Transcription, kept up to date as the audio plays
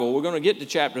Well, we're going to get to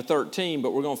chapter 13,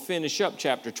 but we're going to finish up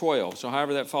chapter 12. So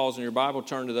however that falls in your Bible,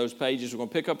 turn to those pages. We're going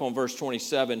to pick up on verse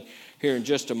 27 here in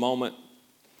just a moment.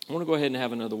 I want to go ahead and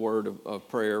have another word of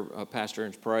prayer. Pastor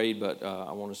Aaron's prayed, but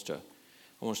I want us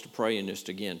to pray and just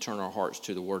again turn our hearts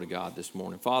to the Word of God this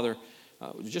morning. Father,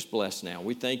 just bless now.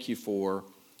 We thank you for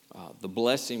the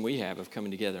blessing we have of coming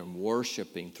together and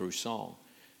worshiping through song,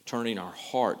 turning our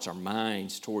hearts, our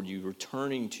minds toward you,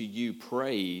 returning to you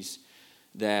praise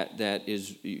that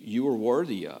is you are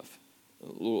worthy of.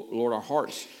 Lord, our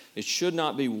hearts, it should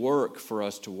not be work for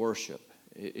us to worship.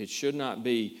 It should not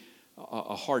be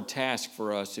a hard task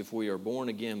for us if we are born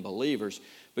again believers,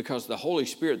 because the Holy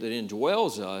Spirit that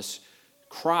indwells us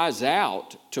cries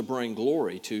out to bring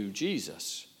glory to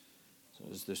Jesus. So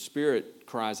as the Spirit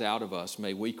cries out of us,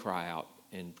 may we cry out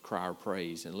and cry our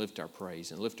praise and lift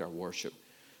our worship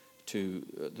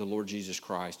to the Lord Jesus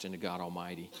Christ and to God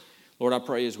Almighty. Lord, I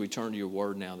pray as we turn to your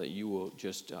word now that you will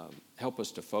just help us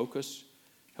to focus,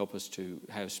 help us to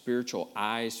have spiritual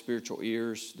eyes, spiritual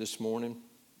ears this morning,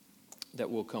 that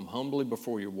we'll come humbly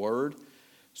before your word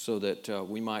so that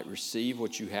we might receive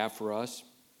what you have for us.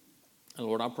 And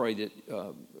Lord, I pray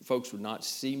that folks would not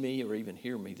see me or even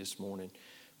hear me this morning.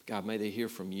 God, may they hear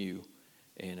from you,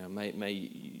 and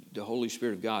may the Holy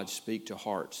Spirit of God speak to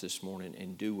hearts this morning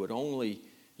and do what only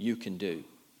you can do.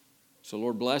 So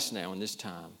Lord, bless now in this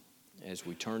time as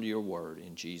we turn to your word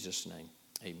in Jesus' name.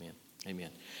 Amen. Amen.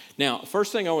 Now,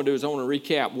 first thing I want to do is I want to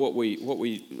recap what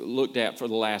we looked at for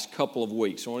the last couple of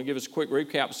weeks. So I want to give us a quick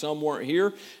recap. Some weren't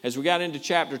here. As we got into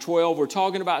chapter 12, we're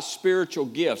talking about spiritual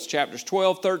gifts. Chapters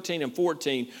 12, 13, and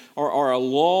 14 are a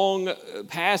long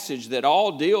passage that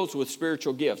all deals with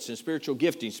spiritual gifts and spiritual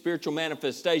gifting, spiritual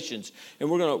manifestations. And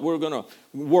we're going to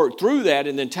work through that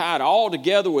and then tie it all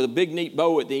together with a big neat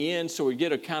bow at the end, so we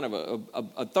get a kind of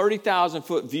a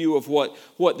 30,000-foot view of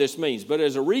what this means. But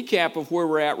as a recap of where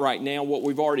we're at right now, what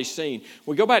we've already seen,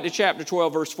 we go back to chapter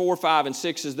 12, verse 4, 5, and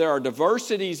 6, says there are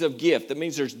diversities of gift. That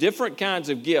means there's different kinds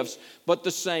of gifts, but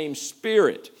the same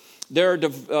Spirit. There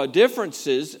are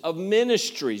differences of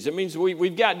ministries. It means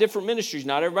we've got different ministries.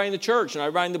 Not everybody in the church, not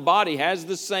everybody in the body has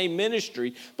the same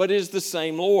ministry, but is the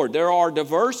same Lord. There are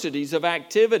diversities of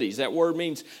activities. That word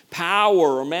means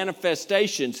power or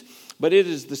manifestations, but it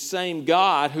is the same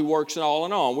God who works it all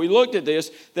in all. We looked at this,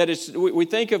 that we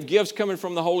think of gifts coming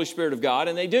from the Holy Spirit of God,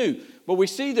 and they do. But we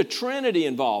see the Trinity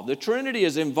involved. The Trinity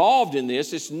is involved in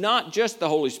this. It's not just the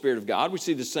Holy Spirit of God. We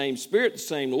see the same Spirit, the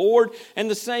same Lord, and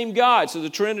the same God. So the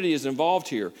Trinity is involved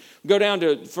here. We go down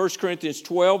to 1 Corinthians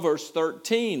 12, verse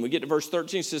 13. We get to verse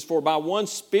 13. It says, "For by one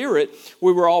Spirit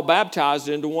we were all baptized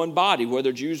into one body,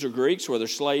 whether Jews or Greeks, whether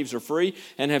slaves or free,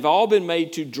 and have all been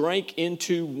made to drink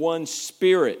into one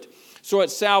Spirit." So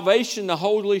at salvation, the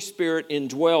Holy Spirit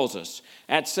indwells us.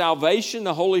 At salvation,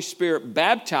 the Holy Spirit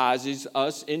baptizes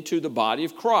us into the body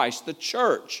of Christ, the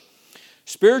church.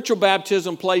 Spiritual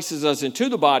baptism places us into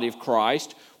the body of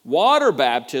Christ. Water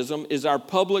baptism is our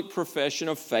public profession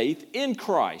of faith in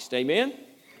Christ. Amen?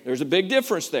 There's a big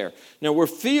difference there. Now, we're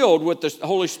filled with the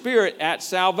Holy Spirit at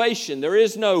salvation. There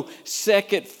is no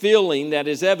second filling that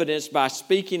is evidenced by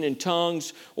speaking in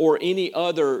tongues or any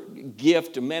other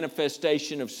gift, a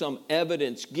manifestation of some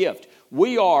evidence gift.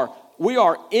 We are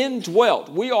indwelt.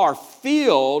 We are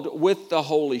filled with the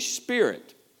Holy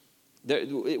Spirit.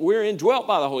 We're indwelt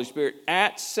by the Holy Spirit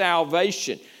at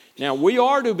salvation. Now, we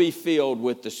are to be filled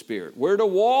with the Spirit. We're to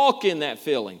walk in that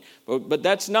filling. But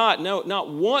that's not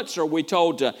once are we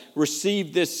told to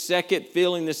receive this second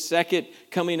filling, this second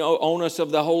coming on us of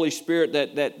the Holy Spirit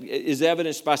that is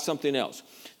evidenced by something else.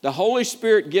 The Holy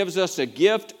Spirit gives us a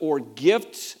gift or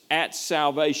gifts at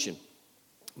salvation.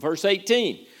 Verse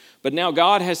 18, "But now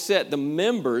God has set the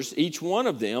members, each one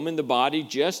of them, in the body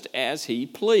just as He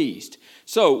pleased."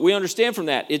 So we understand from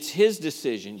that, it's His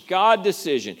decision, God's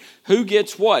decision. Who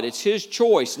gets what? It's His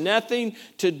choice. Nothing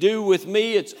to do with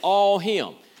me, it's all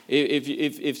Him.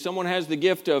 If someone has the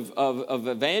gift of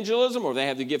evangelism, or they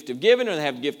have the gift of giving, or they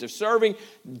have the gift of serving,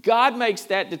 God makes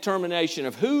that determination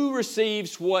of who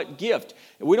receives what gift.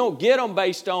 We don't get them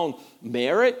based on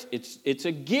merit. It's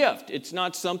a gift. It's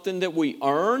not something that we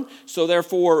earn. So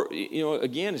therefore,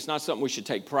 again, it's not something we should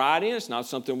take pride in. It's not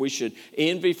something we should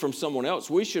envy from someone else.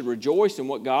 We should rejoice in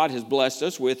what God has blessed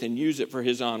us with and use it for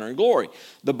His honor and glory.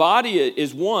 The body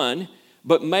is one,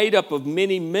 but made up of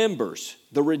many members.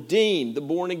 The redeemed, the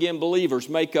born-again believers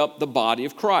make up the body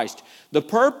of Christ. The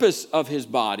purpose of His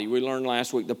body, we learned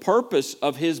last week, the purpose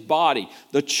of His body,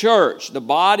 the church, the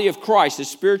body of Christ, the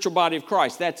spiritual body of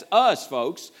Christ, that's us,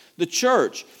 folks, the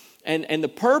church. And the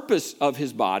purpose of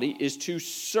His body is to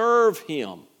serve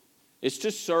Him. It's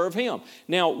to serve Him.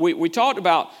 Now, we talked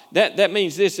about that. That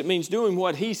means this. It means doing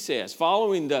what He says,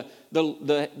 following the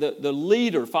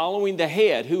leader, following the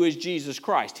head, who is Jesus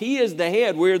Christ. He is the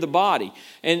head. We're the body.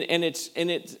 And it's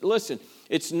listen,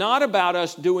 it's not about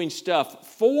us doing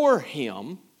stuff for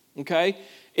Him, okay?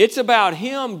 It's about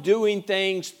Him doing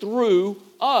things through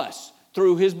us,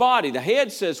 through His body. The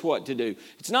head says what to do.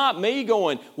 It's not me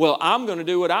going, well, I'm going to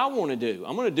do what I want to do.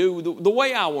 I'm going to do the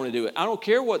way I want to do it. I don't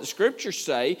care what the Scriptures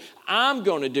say. I'm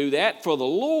going to do that for the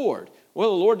Lord.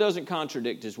 Well, the Lord doesn't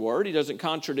contradict His Word. He doesn't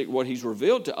contradict what He's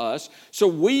revealed to us. So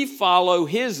we follow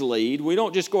His lead. We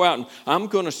don't just go out and, I'm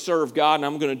going to serve God and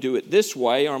I'm going to do it this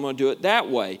way or I'm going to do it that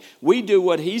way. We do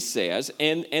what He says.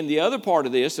 And the other part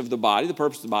of this, of the body, the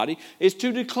purpose of the body, is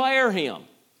to declare Him.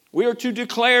 We are to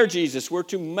declare Jesus. We're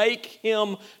to make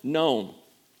Him known.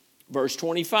 Verse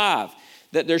 25,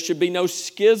 that there should be no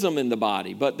schism in the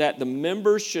body, but that the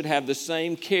members should have the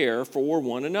same care for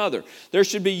one another. There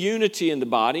should be unity in the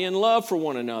body and love for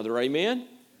one another. Amen?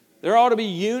 There ought to be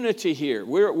unity here.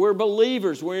 We're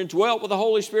believers. We're indwelt with the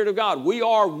Holy Spirit of God. We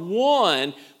are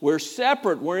one. We're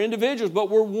separate. We're individuals, but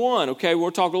we're one. Okay,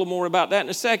 we'll talk a little more about that in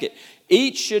a second.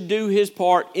 Each should do his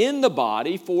part in the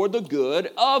body for the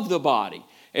good of the body.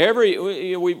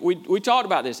 We talked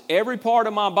about this. Every part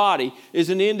of my body is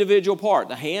an individual part.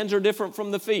 The hands are different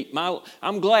from the feet.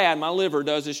 I'm glad my liver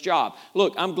does its job.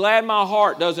 Look, I'm glad my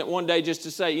heart doesn't one day just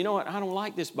to say, you know what, I don't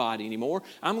like this body anymore.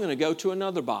 I'm going to go to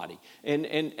another body.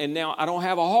 And now I don't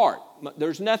have a heart.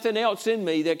 There's nothing else in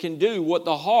me that can do what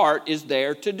the heart is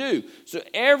there to do. So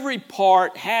every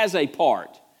part has a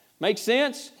part. Make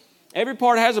sense? Every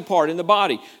part has a part in the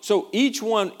body. So each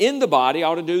one in the body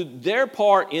ought to do their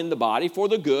part in the body for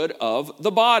the good of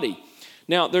the body.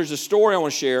 Now, there's a story I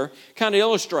want to share, kind of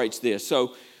illustrates this.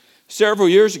 So several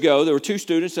years ago, there were two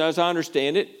students, as I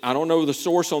understand it. I don't know the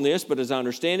source on this, but as I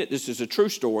understand it, this is a true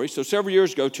story. So several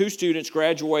years ago, two students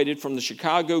graduated from the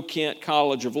Chicago-Kent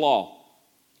College of Law.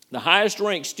 The highest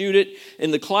ranked student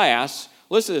in the class,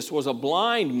 listen to this, was a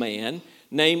blind man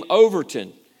named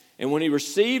Overton. And when he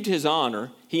received his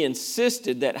honor, he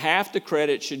insisted that half the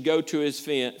credit should go to his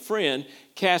friend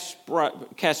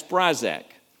Kasprzak.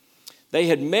 They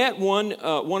had met one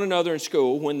another in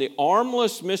school when the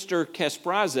armless Mr.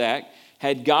 Kasprzak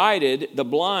had guided the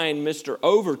blind Mr.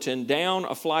 Overton down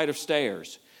a flight of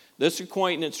stairs. This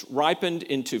acquaintance ripened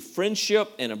into friendship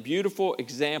and a beautiful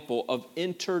example of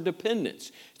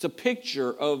interdependence. It's a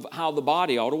picture of how the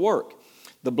body ought to work.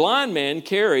 The blind man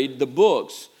carried the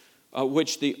books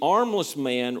which the armless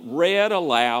man read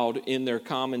aloud in their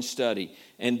common study.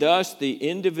 And thus the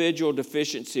individual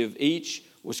deficiency of each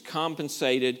was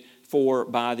compensated for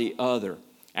by the other.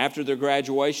 After their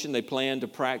graduation, they planned to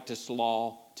practice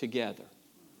law together.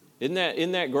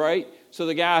 Isn't that great? So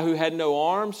the guy who had no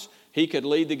arms, he could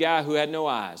lead the guy who had no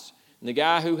eyes. And the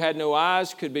guy who had no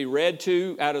eyes could be read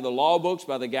to out of the law books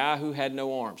by the guy who had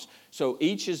no arms. So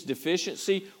each's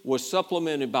deficiency was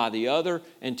supplemented by the other,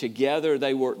 and together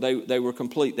they were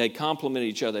complete. They complemented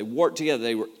each other. They worked together.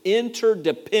 They were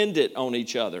interdependent on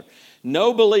each other.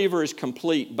 No believer is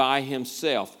complete by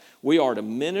himself. We are to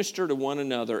minister to one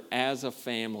another as a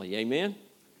family. Amen?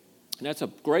 And that's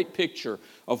a great picture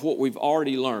of what we've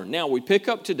already learned. Now, we pick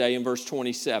up today in verse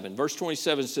 27. Verse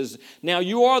 27 says, now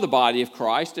you are the body of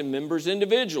Christ and members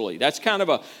individually. That's kind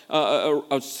of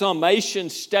a summation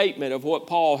statement of what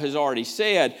Paul has already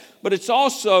said, but it's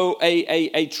also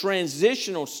a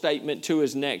transitional statement to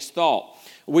his next thought.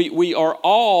 We are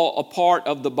all a part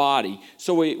of the body,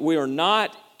 so we are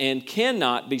not and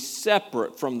cannot be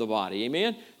separate from the body.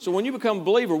 Amen? So when you become a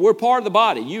believer, we're part of the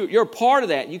body. You're a part of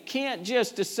that. You can't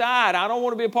just decide, I don't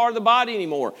want to be a part of the body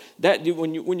anymore.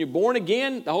 When you're born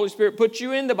again, the Holy Spirit puts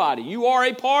you in the body. You are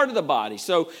a part of the body.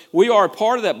 So we are a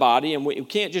part of that body, and we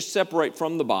can't just separate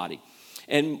from the body.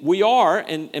 And we are,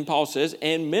 and Paul says,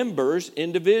 and members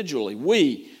individually.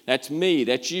 We, that's me,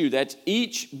 that's you, that's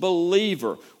each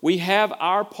believer. We have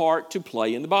our part to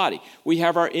play in the body. We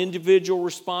have our individual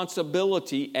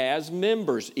responsibility as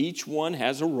members. Each one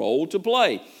has a role to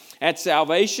play. At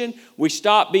salvation, we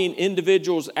stop being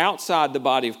individuals outside the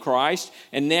body of Christ,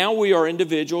 and now we are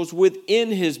individuals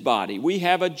within His body. We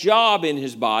have a job in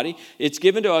His body. It's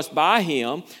given to us by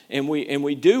Him, and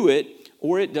we do it,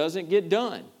 or it doesn't get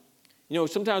done. You know,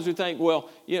 sometimes we think, well,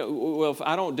 if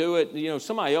I don't do it,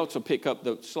 somebody else will pick up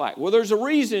the slack. Well, there's a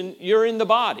reason you're in the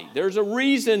body. There's a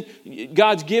reason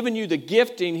God's given you the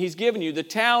gifting He's given you, the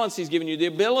talents He's given you, the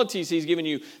abilities He's given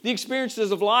you, the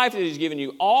experiences of life that He's given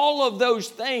you. All of those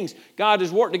things God has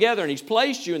worked together, and He's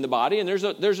placed you in the body, and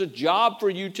there's a job for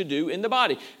you to do in the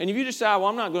body. And if you decide, well,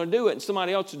 I'm not going to do it, and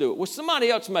somebody else will do it. Well, somebody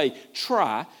else may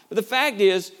try, but the fact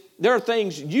is, there are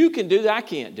things you can do that I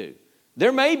can't do.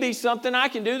 There may be something I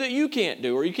can do that you can't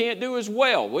do or you can't do as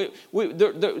well.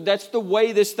 That's the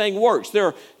way this thing works.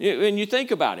 And you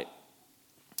think about it.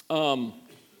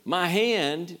 My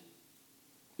hand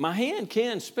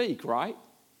can speak, right?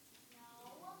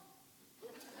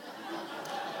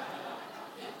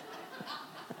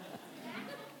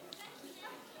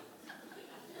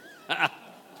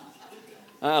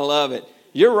 I love it.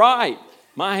 You're right.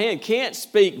 My hand can't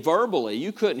speak verbally.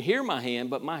 You couldn't hear my hand,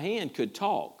 but my hand could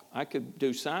talk. I could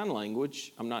do sign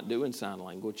language. I'm not doing sign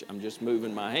language. I'm just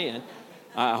moving my hand.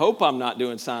 I hope I'm not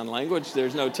doing sign language.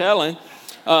 There's no telling.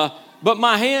 But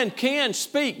my hand can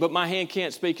speak, but my hand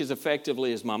can't speak as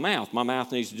effectively as my mouth. My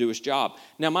mouth needs to do its job.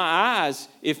 Now, my eyes,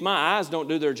 if my eyes don't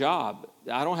do their job,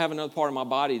 I don't have another part of my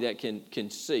body that can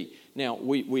see. Now,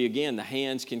 we again, the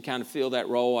hands can kind of fill that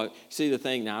role. I see the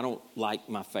thing. Now, I don't like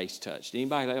my face touched.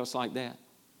 Anybody else like that?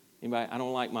 Anybody? I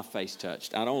don't like my face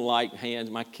touched. I don't like hands.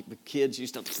 My kids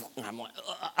used to. I'm like,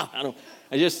 I don't.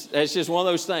 It's just one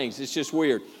of those things. It's just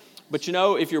weird. But you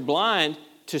know, if you're blind,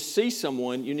 to see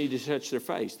someone, you need to touch their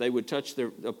face. They would touch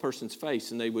a person's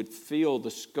face, and they would feel the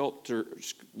sculpture,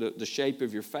 the shape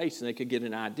of your face, and they could get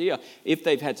an idea. If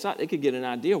they've had sight, they could get an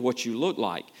idea of what you look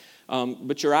like.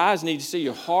 But your eyes need to see.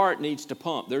 Your heart needs to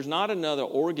pump. There's not another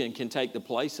organ can take the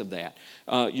place of that.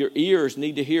 Your ears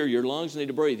need to hear. Your lungs need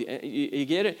to breathe. You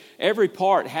get it? Every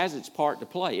part has its part to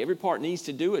play. Every part needs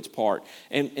to do its part.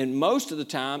 And most of the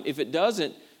time, if it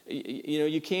doesn't,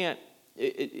 you can't.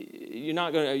 You're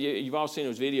not going to. You've all seen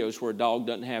those videos where a dog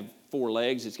doesn't have 4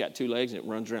 legs. It's got 2 legs and it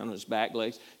runs around on its back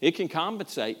legs. It can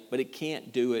compensate, but it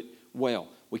can't do it well.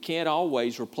 We can't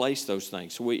always replace those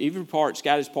things. So every part's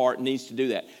got its part and needs to do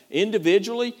that.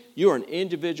 Individually, you're an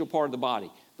individual part of the body,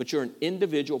 but you're an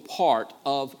individual part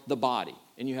of the body,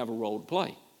 and you have a role to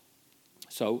play.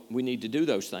 So we need to do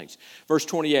those things. Verse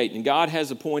 28, and God has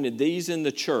appointed these in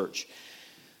the church: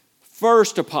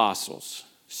 first apostles,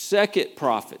 second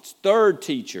prophets, third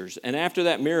teachers, and after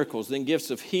that miracles, then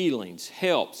gifts of healings,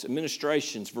 helps,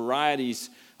 administrations, varieties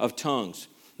of tongues.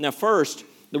 Now first,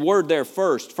 the word there,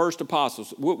 first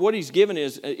apostles, what he's given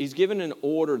is, he's given an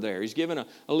order there. He's given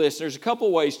a list. There's a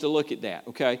couple ways to look at that,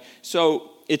 okay?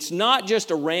 So it's not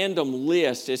just a random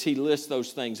list as he lists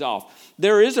those things off.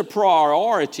 There is a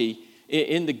priority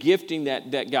in the gifting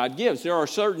that God gives. There are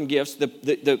certain gifts.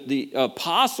 The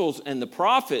apostles and the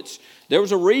prophets, there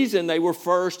was a reason they were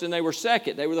first and they were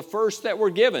second. They were the first that were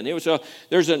given.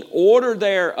 There's an order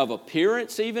there of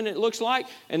appearance, even it looks like,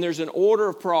 and there's an order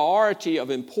of priority of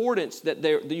importance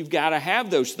that you've got to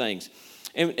have those things.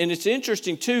 And it's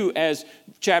interesting, too, as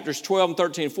chapters 12 and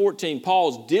 13 and 14,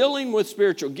 Paul's dealing with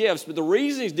spiritual gifts, but the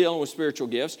reason he's dealing with spiritual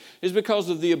gifts is because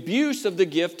of the abuse of the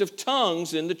gift of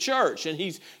tongues in the church, and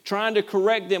he's trying to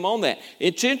correct them on that.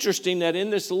 It's interesting that in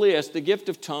this list, the gift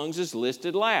of tongues is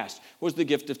listed last. Was the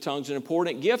gift of tongues an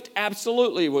important gift?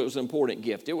 Absolutely it was an important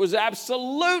gift. It was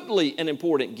absolutely an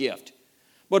important gift.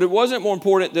 But it wasn't more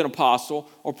important than apostle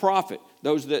or prophet.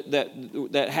 Those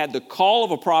that had the call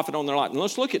of a prophet on their life. And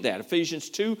let's look at that. Ephesians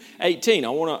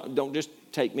 2:18. Don't just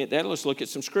take me at that. Let's look at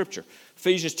some scripture.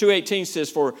 Ephesians 2:18 says,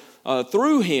 for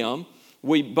through him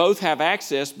we both have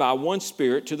access by one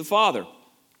Spirit to the Father.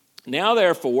 Now,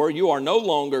 therefore, you are no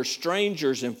longer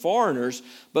strangers and foreigners,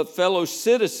 but fellow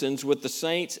citizens with the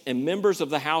saints and members of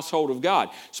the household of God.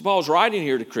 So Paul's writing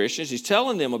here to Christians. He's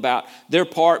telling them about their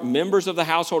part, members of the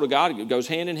household of God. It goes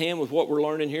hand in hand with what we're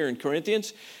learning here in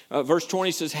Corinthians. Verse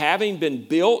 20 says, having been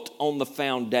built on the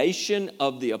foundation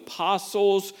of the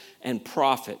apostles and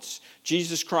prophets,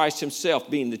 Jesus Christ himself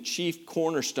being the chief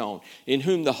cornerstone, in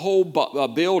whom the whole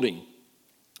building,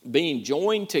 being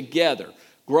joined together,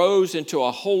 grows into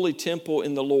a holy temple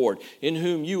in the Lord, in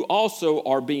whom you also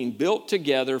are being built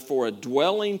together for a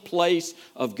dwelling place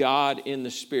of God in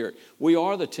the Spirit. We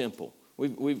are the temple.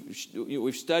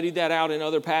 We've studied that out in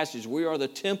other passages. We are the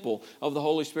temple of the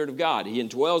Holy Spirit of God. He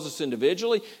indwells us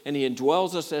individually, and he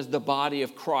indwells us as the body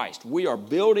of Christ. We are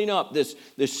building up this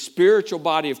spiritual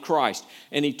body of Christ.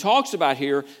 And he talks about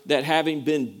here that having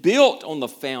been built on the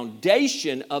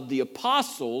foundation of the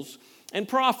apostles and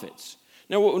prophets.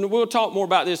 Now, we'll talk more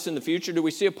about this in the future. Do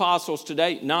we see apostles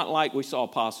today? Not like we saw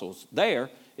apostles there.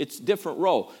 It's a different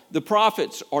role. The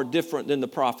prophets are different than the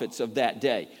prophets of that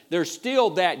day. There's still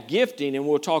that gifting, and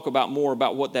we'll talk about more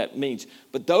about what that means.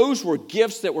 But those were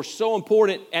gifts that were so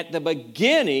important at the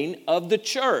beginning of the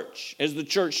church, as the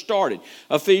church started.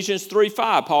 Ephesians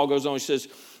 3:5, Paul goes on, he says,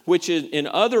 which in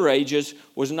other ages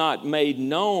was not made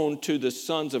known to the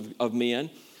sons of men,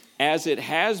 as it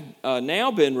has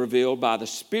now been revealed by the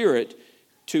Spirit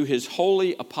to his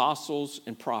holy apostles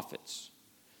and prophets.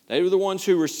 They were the ones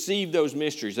who received those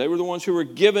mysteries. They were the ones who were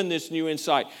given this new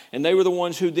insight. And they were the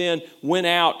ones who then went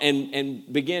out and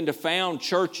began to found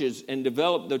churches and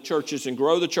develop the churches and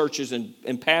grow the churches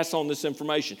and pass on this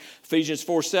information. Ephesians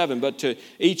 4:7, but to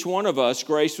each one of us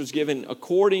grace was given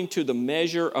according to the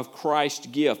measure of Christ's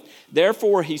gift.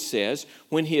 Therefore, he says,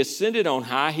 when he ascended on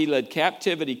high, he led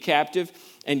captivity captive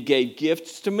and gave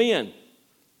gifts to men.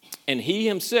 And he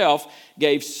himself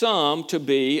gave some to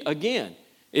be again.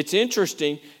 It's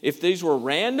interesting, if these were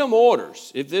random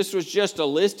orders, if this was just a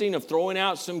listing of throwing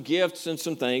out some gifts and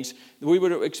some things, we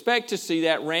would expect to see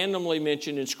that randomly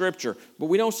mentioned in Scripture. But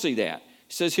we don't see that.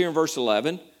 It says here in verse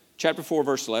 11, chapter 4,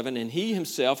 verse 11, and he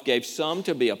himself gave some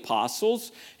to be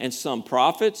apostles, and some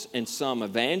prophets, and some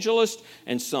evangelists,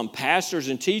 and some pastors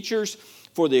and teachers,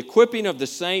 for the equipping of the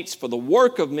saints, for the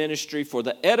work of ministry, for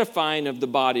the edifying of the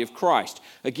body of Christ.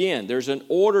 Again, there's an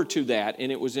order to that,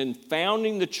 and it was in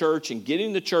founding the church and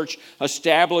getting the church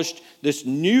established, this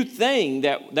new thing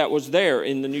that was there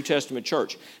in the New Testament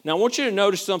church. Now, I want you to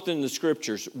notice something in the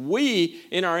Scriptures. We,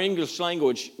 in our English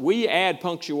language, we add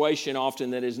punctuation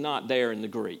often that is not there in the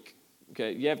Greek.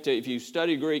 Okay, you have to, if you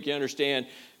study Greek, you understand,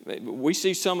 we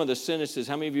see some of the sentences.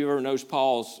 How many of you ever knows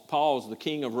Paul's the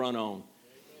king of run-on?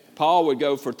 Paul would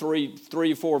go for three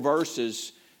or four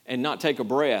verses and not take a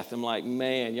breath. I'm like,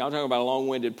 man, y'all talking about a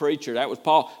long-winded preacher. That was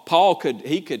Paul. Paul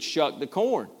could shuck the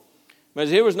corn. But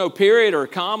there was no period or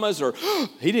commas or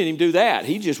he didn't even do that.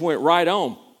 He just went right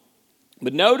on.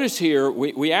 But notice here,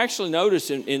 we actually notice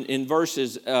in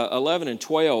verses 11 and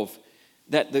 12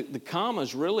 that the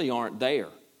commas really aren't there.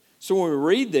 So when we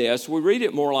read this, we read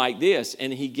it more like this.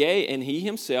 And he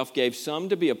himself gave some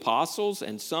to be apostles,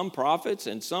 and some prophets,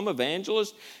 and some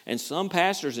evangelists, and some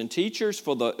pastors and teachers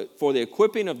for the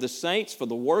equipping of the saints, for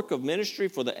the work of ministry,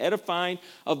 for the edifying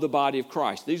of the body of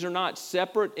Christ. These are not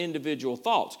separate individual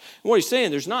thoughts. And what he's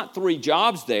saying, there's not three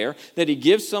jobs there, that he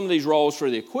gives some of these roles for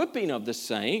the equipping of the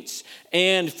saints,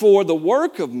 and for the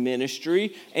work of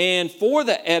ministry, and for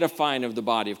the edifying of the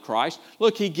body of Christ.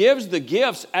 Look, he gives the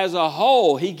gifts as a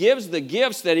whole. He gives the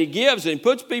gifts that he gives and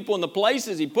puts people in the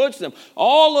places he puts them.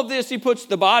 All of this, he puts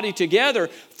the body together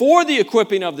for the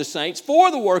equipping of the saints,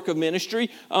 for the work of ministry,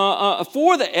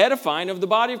 for the edifying of the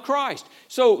body of Christ.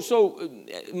 So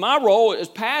my role as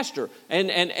pastor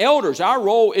and elders, our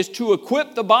role is to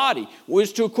equip the body,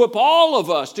 is to equip all of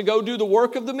us to go do the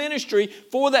work of the ministry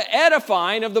for the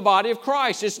edifying of the body of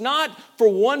Christ. It's not for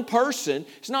one person.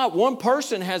 It's not one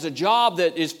person has a job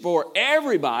that is for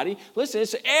everybody. Listen,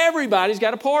 it's everybody's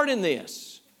got a part in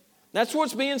this. That's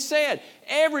what's being said.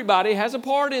 Everybody has a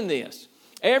part in this.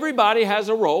 Everybody has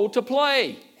a role to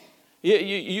play.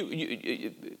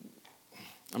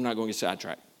 I'm not going to get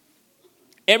sidetracked.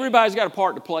 Everybody's got a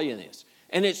part to play in this.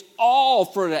 And it's all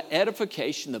for the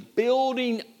edification, the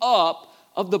building up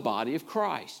of the body of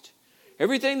Christ.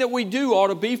 Everything that we do ought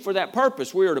to be for that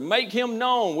purpose. We are to make Him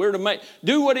known. We're to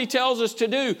do what He tells us to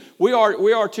do.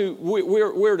 We're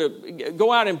to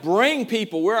go out and bring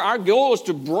people. Our goal is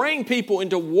to bring people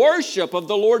into worship of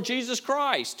the Lord Jesus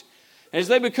Christ. As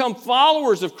they become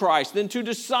followers of Christ, then to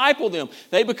disciple them,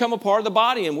 they become a part of the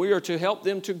body, and we are to help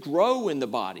them to grow in the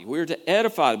body. We are to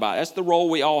edify the body. That's the role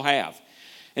we all have.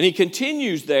 And he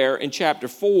continues there in chapter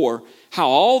 4 how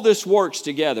all this works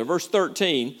together. Verse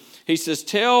 13, he says,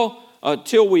 till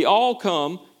we all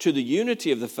come to the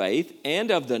unity of the faith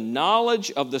and of the knowledge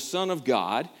of the Son of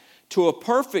God, to a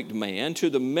perfect man, to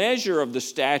the measure of the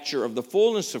stature of the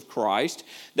fullness of Christ,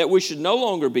 that we should no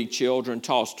longer be children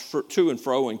tossed to and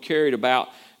fro and carried about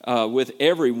with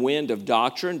every wind of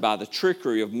doctrine by the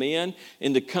trickery of men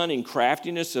in the cunning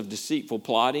craftiness of deceitful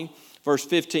plotting. Verse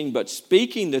 15, but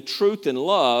speaking the truth in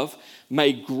love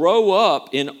may grow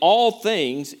up in all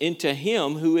things into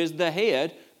Him who is the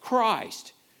head,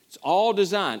 Christ. It's all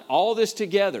designed. All this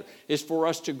together is for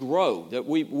us to grow. That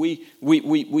we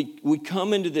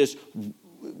come into this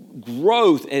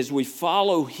growth as we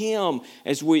follow Him,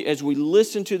 as we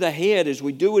listen to the head, as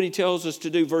we do what He tells us to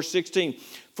do. Verse 16,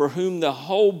 for whom the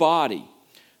whole body,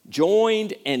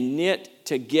 joined and knit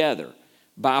together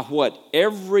by what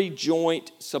every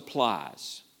joint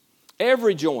supplies.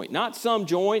 Every joint, not some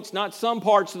joints, not some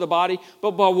parts of the body,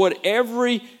 but by what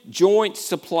every joint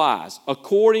supplies,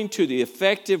 according to the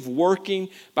effective working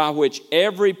by which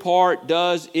every part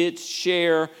does its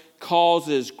share,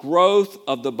 causes growth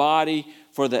of the body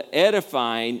for the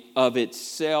edifying of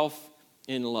itself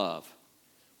in love.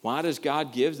 Why does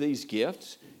God give these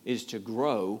gifts? It is to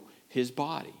grow His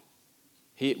body.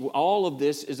 All of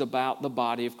this is about the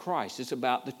body of Christ. It's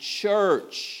about the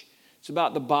church. It's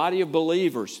about the body of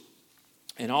believers.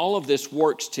 And all of this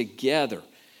works together.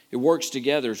 It works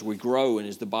together as we grow and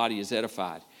as the body is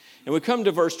edified. And we come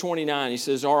to verse 29. He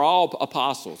says, are all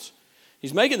apostles?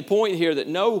 He's making the point here that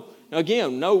no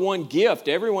one gift.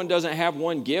 Everyone doesn't have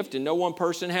one gift, and no one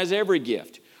person has every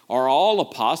gift. Are all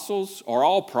apostles? Are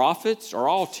all prophets? Are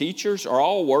all teachers? Are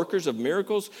all workers of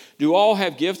miracles? Do all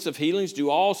have gifts of healings? Do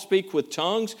all speak with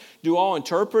tongues? Do all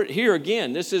interpret? Here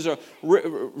again, this is a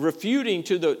refuting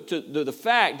to the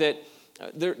fact that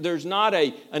there's not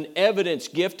an evidence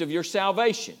gift of your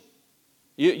salvation.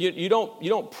 You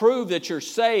don't prove that you're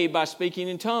saved by speaking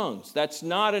in tongues. That's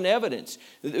not an evidence.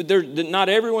 Not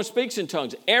everyone speaks in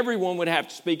tongues. Everyone would have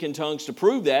to speak in tongues to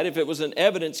prove that if it was an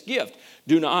evidence gift.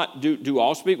 Do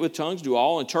all speak with tongues? Do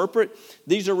all interpret?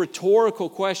 These are rhetorical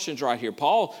questions right here.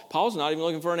 Paul's not even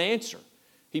looking for an answer.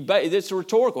 It's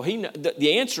rhetorical.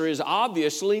 The answer is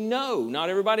obviously no. Not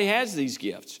everybody has these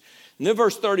gifts. And then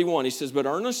verse 31, he says, but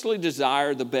earnestly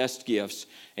desire the best gifts,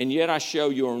 and yet I show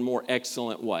you a more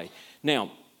excellent way.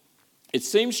 Now, it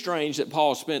seems strange that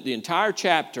Paul spent the entire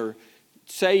chapter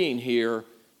saying here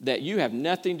that you have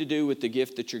nothing to do with the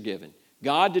gift that you're given.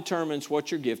 God determines what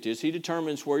your gift is. He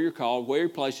determines where you're called, where He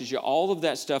places you, all of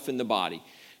that stuff in the body.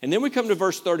 And then we come to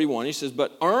verse 31. He says,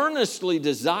 but earnestly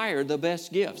desire the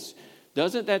best gifts.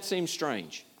 Doesn't that seem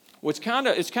strange? Well, it's kind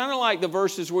of like the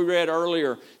verses we read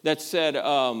earlier that said,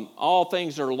 all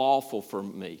things are lawful for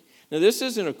me. Now, this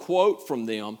isn't a quote from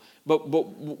them, but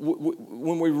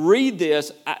when we read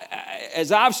this,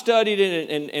 as I've studied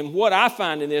it and what I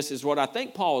find in this is what I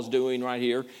think Paul is doing right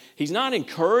here. He's not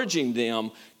encouraging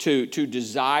them to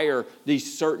desire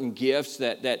these certain gifts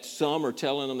that some are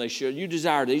telling them they should. You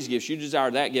desire these gifts, you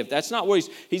desire that gift. That's not what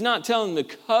he's not telling them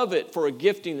to covet for a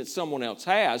gifting that someone else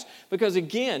has, because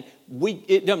again,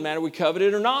 it doesn't matter we covet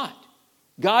it or not.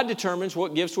 God determines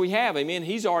what gifts we have. Amen.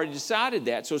 He's already decided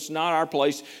that. So it's not our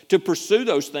place to pursue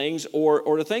those things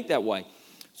or to think that way.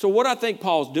 So what I think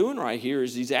Paul's doing right here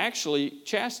is he's actually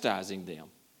chastising them,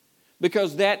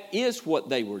 because that is what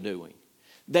they were doing.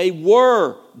 They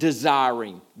were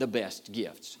desiring the best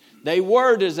gifts. They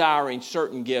were desiring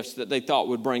certain gifts that they thought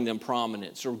would bring them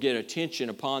prominence or get attention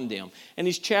upon them. And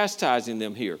he's chastising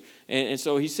them here. And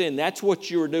so he's saying that's what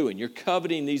you're doing. You're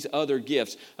coveting these other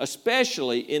gifts,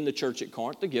 especially in the church at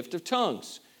Corinth, the gift of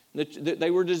tongues. They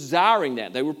were desiring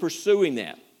that. They were pursuing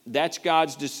that. That's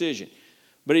God's decision.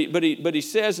 But he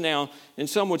says now, and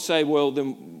some would say, well,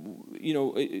 then,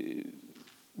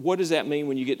 what does that mean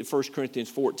when you get to 1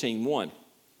 Corinthians 14:1?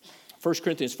 1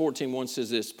 Corinthians 14:1 says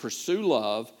this, pursue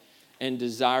love and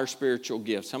desire spiritual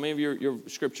gifts. How many of your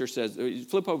scripture says,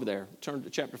 flip over there, turn to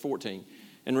chapter 14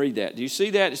 and read that. Do you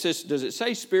see that? It says, does it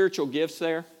say spiritual gifts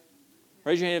there?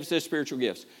 Raise your hand if it says spiritual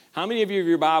gifts. How many of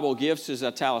your Bible gifts is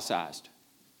italicized?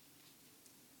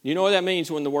 You know what that means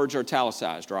when the words are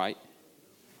italicized, right?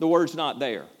 The word's not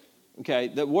there. Okay,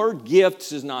 the word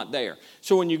gifts is not there.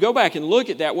 So when you go back and look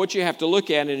at that, what you have to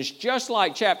look at, and it's just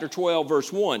like chapter 12,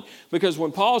 verse 1. Because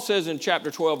when Paul says in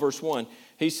chapter 12, verse 1,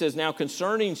 he says, now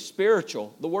concerning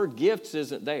spiritual, the word gifts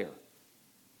isn't there.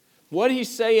 What he's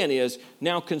saying is,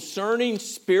 now concerning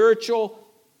spiritual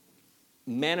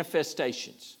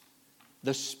manifestations,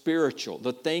 the spiritual,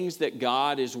 the things that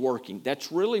God is working.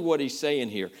 That's really what he's saying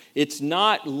here. It's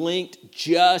not linked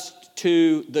just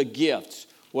to the gifts.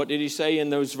 What did he say in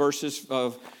those verses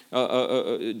of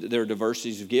there are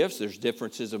diversities of gifts, there's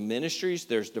differences of ministries,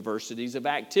 there's diversities of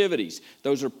activities.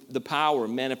 Those are the power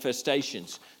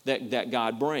manifestations that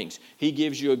God brings. He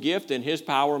gives you a gift and His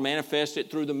power manifests it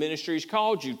through the ministry He's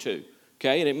called you to.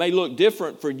 Okay, and it may look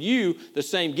different for you, the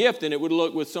same gift, than it would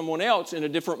look with someone else in a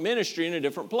different ministry in a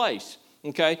different place.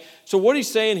 Okay, so what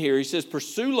he's saying here, he says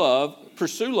pursue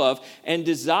love and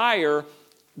desire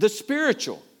the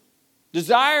spiritual.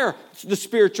 Desire the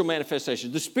spiritual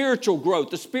manifestation, the spiritual growth,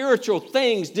 the spiritual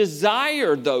things.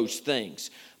 Desire those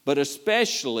things, but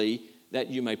especially that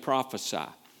you may prophesy.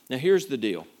 Now, here's the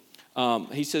deal.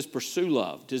 He says pursue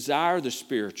love, desire the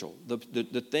spiritual,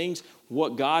 the things,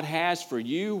 what God has for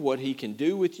you, what He can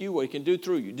do with you, what He can do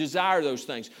through you. Desire those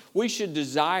things. We should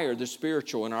desire the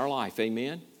spiritual in our life.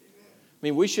 Amen? I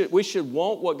mean, we should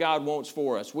want what God wants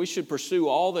for us. We should pursue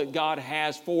all that God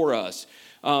has for us.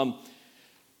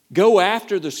 Go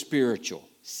after the spiritual.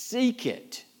 Seek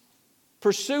it.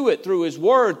 Pursue it through His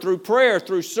Word, through prayer,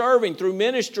 through serving, through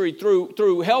ministry,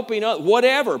 through helping others,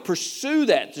 whatever. Pursue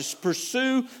that. Just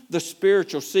pursue the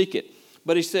spiritual. Seek it.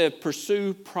 But he said,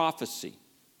 pursue prophecy.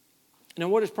 Now,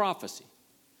 what is prophecy?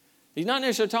 He's not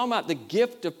necessarily talking about the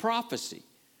gift of prophecy.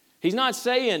 He's not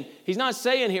saying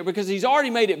here, because he's already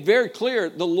made it very clear,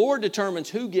 the Lord determines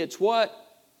who gets what.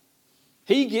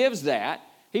 He gives that.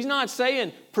 He's not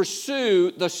saying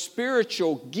pursue the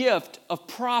spiritual gift of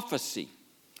prophecy.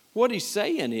 What he's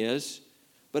saying is,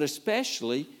 but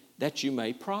especially that you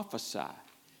may prophesy,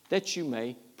 that you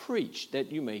may preach,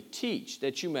 that you may teach,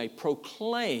 that you may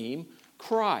proclaim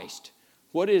Christ.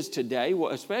 What is today?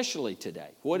 Well, especially today.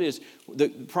 What is the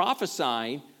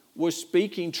prophesying was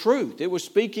speaking truth. It was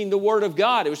speaking the Word of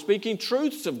God. It was speaking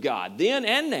truths of God then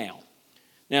and now.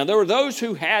 Now, there were those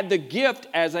who had the gift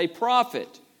as a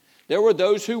prophet. There were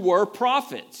those who were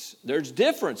prophets. There's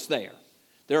difference there.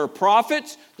 There are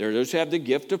prophets. There are those who have the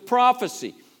gift of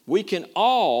prophecy. We can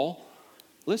all,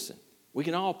 listen, we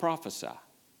can all prophesy.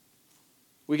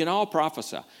 We can all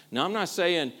prophesy. Now, I'm not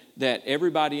saying that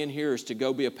everybody in here is to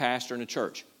go be a pastor in a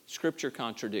church. Scripture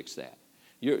contradicts that.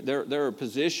 There are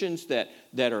positions that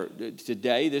are,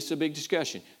 today, this is a big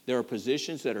discussion. There are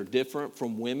positions that are different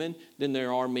from women than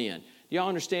there are men. Do y'all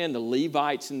understand the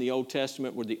Levites in the Old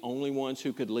Testament were the only ones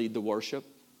who could lead the worship?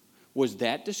 Was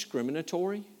that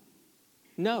discriminatory?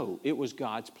 No, it was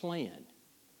God's plan.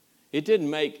 It didn't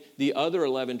make the other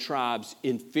 11 tribes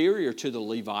inferior to the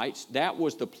Levites. That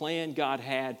was the plan God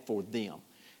had for them.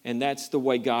 And that's the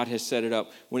way God has set it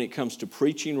up when it comes to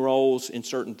preaching roles and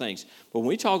certain things. But when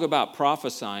we talk about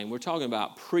prophesying, we're talking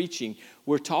about preaching.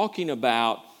 We're talking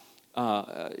about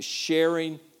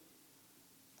sharing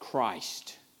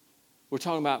Christ. We're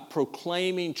talking about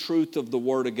proclaiming truth of the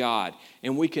Word of God.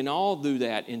 And we can all do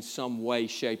that in some way,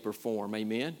 shape, or form.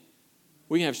 Amen?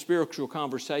 We can have spiritual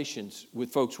conversations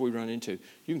with folks we run into.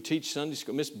 You can teach Sunday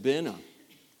school. Miss Benna,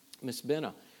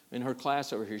 in her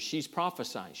class over here, she's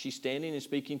prophesying. She's standing and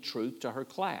speaking truth to her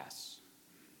class.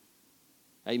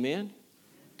 Amen?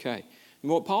 Okay.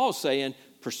 And what Paul's saying,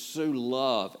 pursue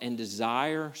love and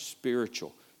desire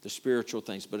the spiritual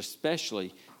things, but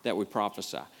especially that we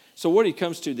prophesy. So what he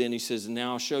comes to then, he says,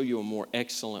 now I'll show you a more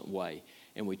excellent way.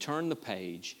 And we turn the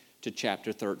page to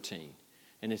chapter 13.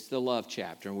 And it's the love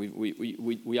chapter. And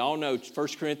we all know 1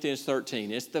 Corinthians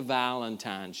 13. It's the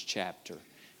Valentine's chapter.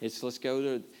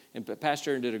 And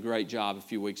Pastor Aaron did a great job a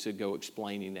few weeks ago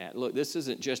explaining that. Look, this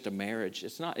isn't just a marriage.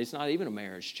 It's not even a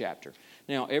marriage chapter.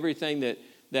 Now, everything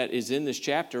that is in this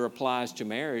chapter applies to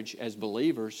marriage as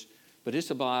believers, but this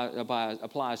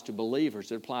applies to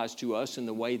believers. It applies to us in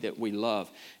the way that we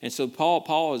love. And so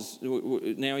Paul is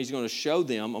now he's going to show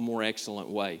them a more excellent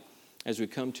way as we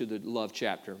come to the love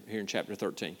chapter here in chapter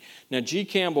 13. Now, G.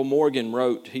 Campbell Morgan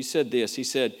wrote, he said this, he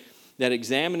said that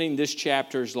examining this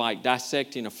chapter is like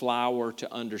dissecting a flower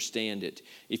to understand it.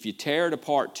 If you tear it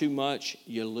apart too much,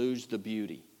 you lose the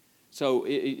beauty. So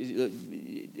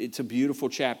it's a beautiful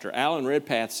chapter. Alan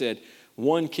Redpath said,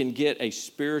 one can get a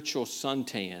spiritual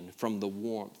suntan from the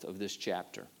warmth of this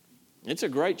chapter. It's a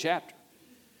great chapter.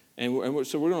 And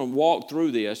so we're going to walk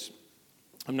through this.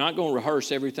 I'm not going to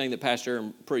rehearse everything that Pastor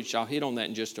Aaron preached. I'll hit on that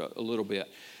in just a little bit.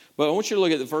 But I want you to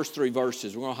look at the first 3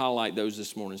 verses. We're going to highlight those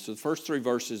this morning. So the first 3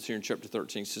 verses here in chapter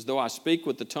 13 says, though I speak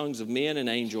with the tongues of men and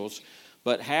angels,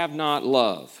 but have not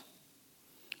love,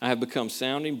 I have become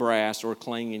sounding brass or a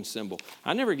clanging cymbal.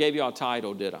 I never gave you all a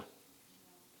title, did I?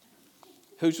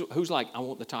 Who's like, I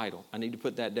want the title. I need to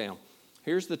put that down.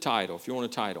 Here's the title, if you want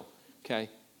a title. Okay?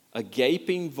 A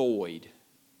gaping void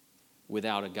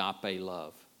without agape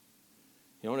love.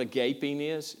 You know what a gaping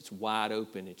is? It's wide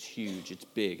open. It's huge. It's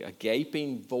big. A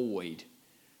gaping void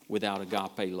without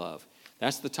agape love.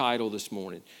 That's the title this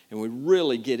morning. And we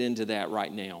really get into that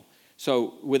right now.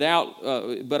 So but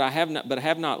I have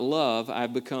not love, I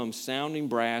have become sounding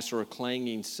brass or a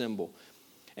clanging cymbal.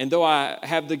 And though I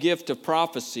have the gift of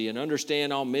prophecy and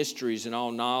understand all mysteries and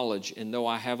all knowledge, and though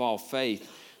I have all faith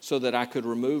so that I could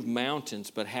remove mountains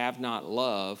but have not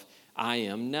love, I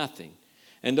am nothing.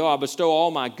 And though I bestow all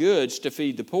my goods to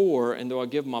feed the poor, and though I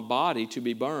give my body to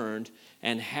be burned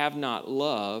and have not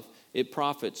love, it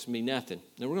profits me nothing.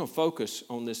 Now we're going to focus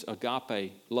on this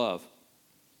agape love.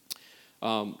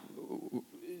 The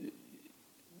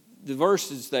verse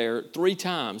is there 3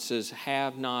 times says,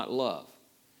 have not love.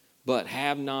 But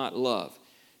have not love.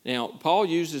 Now, Paul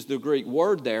uses the Greek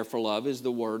word there for love is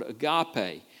the word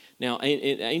agape. Now,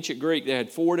 in ancient Greek, they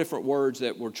had 4 different words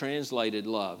that were translated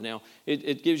love. Now,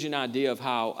 it gives you an idea of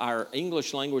how our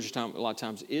English language a lot of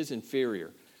times is inferior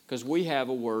because we have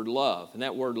a word love. And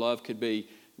that word love could be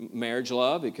marriage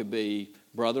love. It could be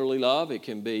brotherly love. It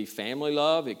can be family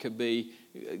love. It could be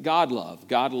God love,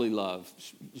 godly love,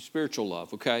 spiritual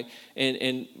love, okay?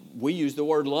 And we use the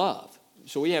word love.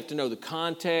 So we have to know the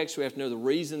context. We have to know the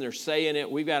reason they're saying it.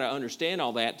 We've got to understand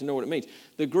all that to know what it means.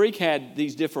 The Greek had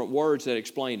these different words that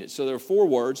explained it. So there are 4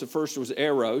 words. The first was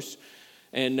eros.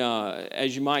 And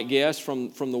as you might guess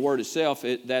from the word itself,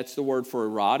 that's the word for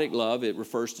erotic love. It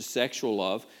refers to sexual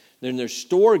love. Then there's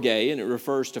storge, and it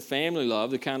refers to family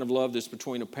love, the kind of love that's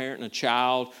between a parent and a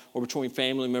child or between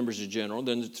family members in general.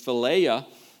 Then it's philia,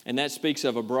 and that speaks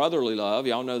of a brotherly love.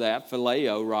 Y'all know that.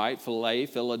 Phileo, right?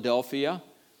 Philadelphia.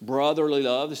 brotherly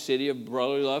love. The city of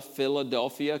brotherly love,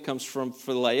 Philadelphia, comes from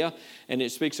Philia, and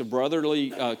it speaks of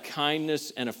brotherly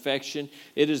kindness and affection.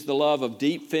 It is the love of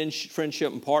deep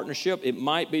friendship and partnership. It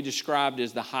might be described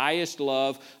as the highest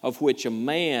love of which a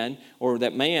man, or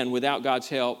that man without God's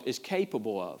help, is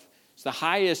capable of. It's the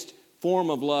highest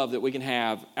form of love that we can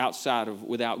have outside of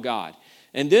without God.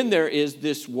 And then there is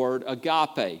this word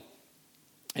agape.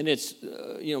 And it's,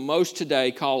 most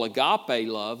today call agape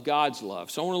love God's love.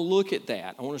 So I want to look at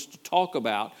that. I want us to talk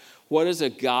about what is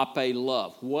agape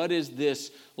love. What does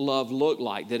this love look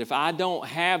like? That if I don't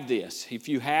have this, if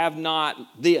you have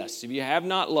not this, if you have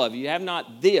not love, you have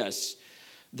not this,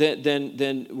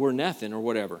 then we're nothing or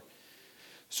whatever.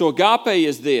 So agape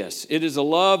is this. It is a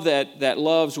love that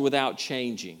loves without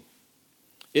changing.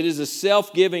 It is a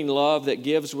self-giving love that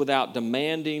gives without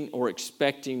demanding or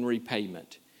expecting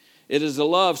repayment. It is a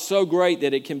love so great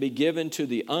that it can be given to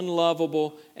the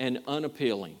unlovable and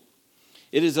unappealing.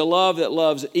 It is a love that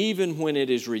loves even when it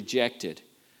is rejected.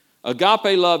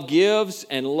 Agape love gives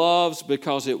and loves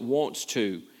because it wants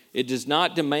to. It does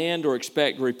not demand or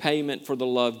expect repayment for the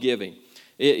love giving.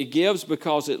 It gives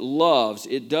because it loves.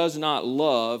 It does not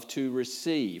love to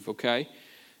receive, okay?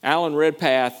 Alan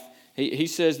Redpath, he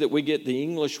says that we get the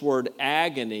English word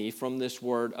agony from this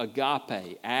word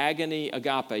agape. Agony,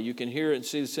 agape. You can hear it and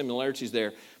see the similarities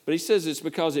there. But he says it's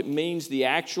because it means the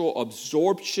actual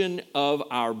absorption of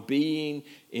our being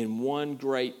in one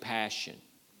great passion.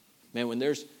 Man, when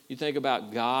you think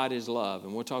about God is love,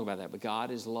 and we'll talk about that, but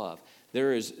God is love.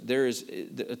 There is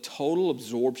a total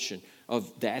absorption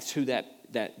of that's who that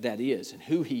is and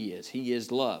who He is. He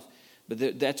is love.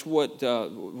 But that's where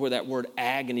that word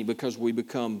agony, because we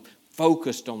become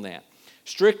focused on that.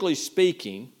 Strictly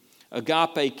speaking,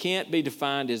 agape can't be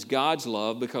defined as God's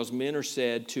love because men are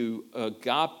said to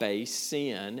agape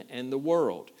sin and the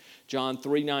world. John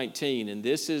 3:19, and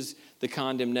this is the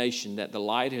condemnation, that the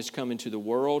light has come into the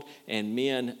world and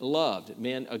men loved.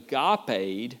 Men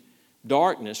agaped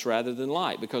darkness rather than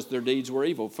light because their deeds were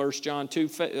evil. 1 John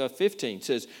 2:15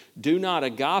 says, do not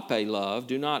agape love,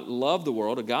 do not love the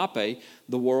world, agape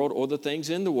the world or the things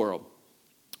in the world.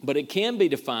 But it can be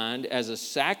defined as a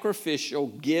sacrificial,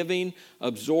 giving,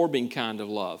 absorbing kind of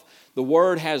love. The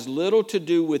word has little to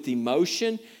do with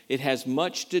emotion. It has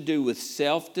much to do with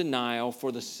self-denial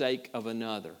for the sake of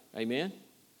another. Amen?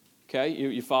 Okay,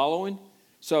 you following?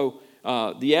 So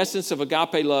the essence of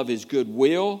agape love is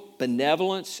goodwill,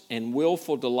 benevolence, and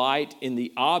willful delight in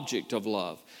the object of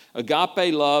love.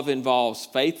 Agape love involves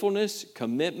faithfulness,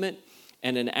 commitment,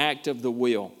 and an act of the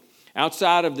will.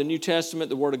 Outside of the New Testament,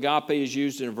 the word agape is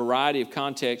used in a variety of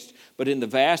contexts, but in the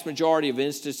vast majority of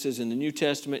instances in the New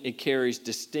Testament, it carries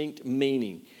distinct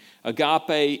meaning.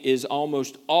 Agape is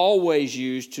almost always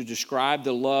used to describe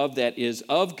the love that is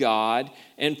of God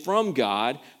and from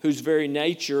God, whose very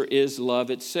nature is love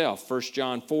itself. 1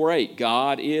 John 4:8,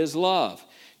 God is love.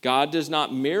 God does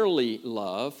not merely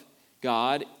love,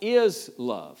 God is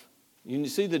love. You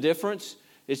see the difference?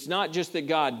 It's not just that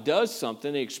God does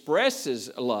something, He expresses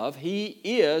love. He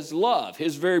is love.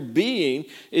 His very being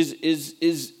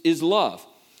is love.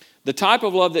 The type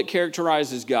of love that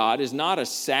characterizes God is not a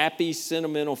sappy,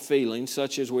 sentimental feeling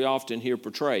such as we often hear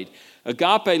portrayed.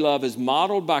 Agape love is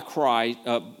modeled by Christ.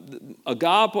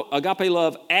 Agape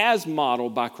love as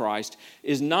modeled by Christ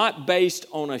is not based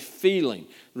on a feeling.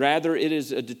 Rather, it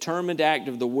is a determined act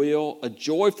of the will, a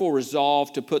joyful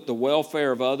resolve to put the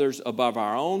welfare of others above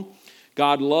our own.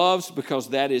 God loves because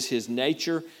that is His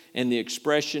nature and the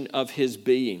expression of His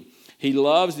being. He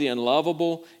loves the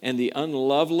unlovable and the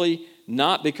unlovely,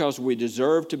 not because we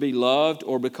deserve to be loved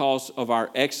or because of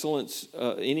our excellence,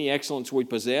 any excellence we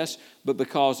possess, but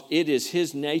because it is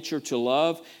His nature to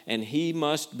love, and He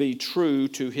must be true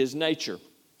to His nature.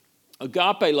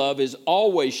 Agape love is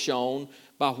always shown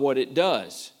by what it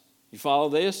does. You follow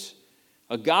this?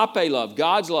 Agape love,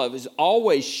 God's love, is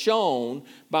always shown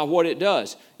by what it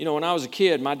does. You know, when I was a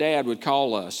kid, my dad would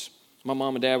call us. My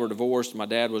mom and dad were divorced. My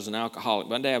dad was an alcoholic.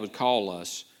 My dad would call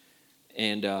us,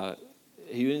 and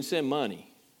he didn't send money.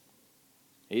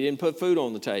 He didn't put food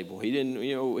on the table. He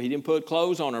didn't put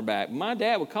clothes on our back. My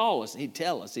dad would call us, and he'd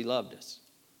tell us he loved us.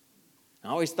 I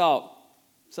always thought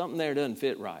something there doesn't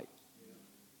fit right.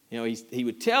 You know, he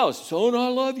would tell us, son, I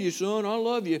love you, son, I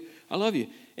love you, I love you.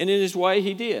 And in his way,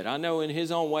 he did. I know in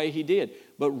his own way, he did.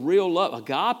 But real love,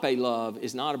 agape love,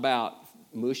 is not about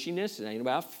mushiness. It ain't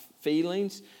about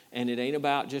feelings. And it ain't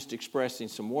about just expressing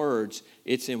some words.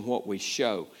 It's in what we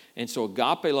show. And so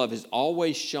agape love is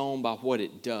always shown by what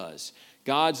it does.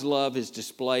 God's love is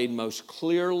displayed most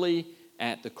clearly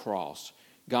at the cross.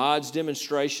 God's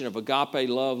demonstration of agape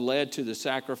love led to the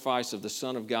sacrifice of the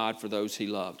Son of God for those He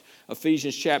loved.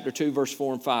 Ephesians chapter 2, verse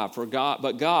 4 and 5.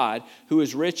 But God, who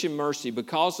is rich in mercy,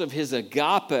 because of his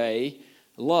agape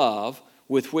love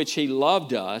with which he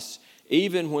loved us,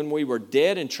 even when we were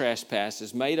dead in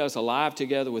trespasses, made us alive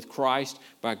together with Christ.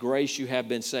 By grace you have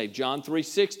been saved. John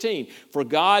 3:16. For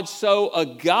God so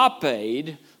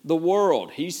agaped the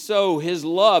world. His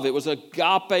love, it was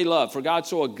agape love. For God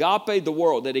so agaped the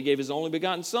world that he gave his only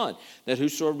begotten Son, that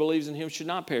whosoever believes in him should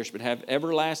not perish, but have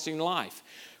everlasting life.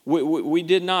 We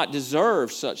did not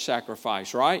deserve such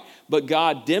sacrifice, right? But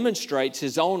God demonstrates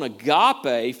his own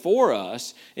agape for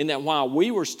us in that while we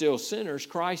were still sinners,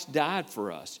 Christ died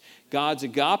for us. God's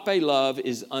agape love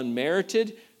is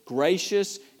unmerited,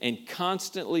 gracious, and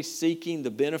constantly seeking the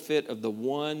benefit of the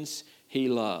ones he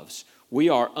loves. We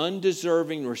are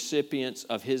undeserving recipients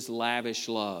of his lavish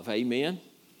love. Amen?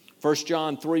 1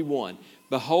 John 3:1.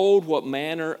 Behold what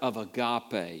manner of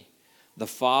agape the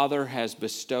Father has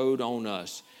bestowed on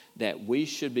us, that we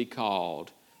should be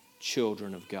called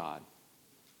children of God.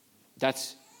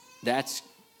 That's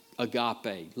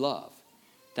agape love.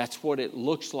 That's what it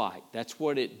looks like. That's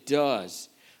what it does.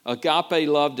 Agape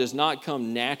love does not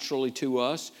come naturally to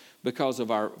us because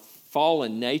of our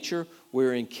fallen nature.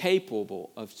 We're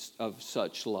incapable of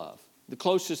such love. The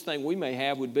closest thing we may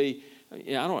have would be, I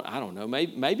don't know,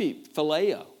 maybe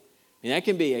phileo. That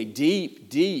can be a deep,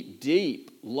 deep,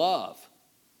 deep love,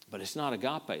 but it's not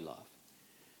agape love.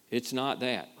 It's not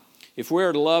that. If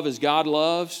we're to love as God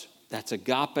loves, that's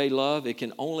agape love. It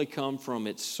can only come from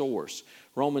its source.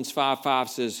 Romans 5:5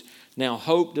 says, now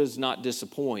hope does not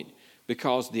disappoint,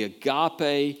 because the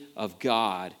agape of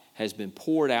God has been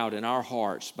poured out in our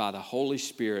hearts by the Holy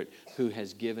Spirit who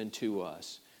has given to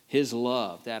us. His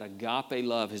love, that agape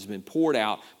love, has been poured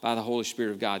out by the Holy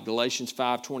Spirit of God. Galatians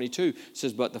 5:22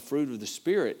 says, but the fruit of the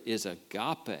Spirit is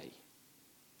agape.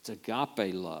 It's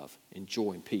agape love and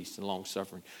joy and peace and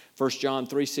long-suffering. 1 John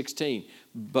 3:16,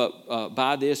 but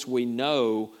by this we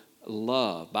know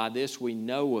love. By this we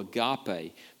know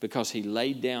agape, because he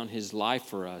laid down his life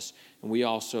for us, and we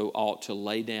also ought to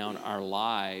lay down our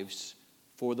lives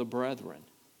for the brethren.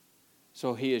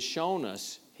 So he has shown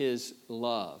us his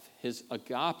love, his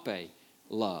agape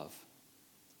love.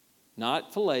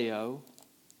 Not phileo,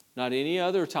 not any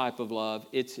other type of love.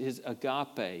 It's his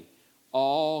agape,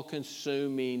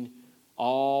 all-consuming,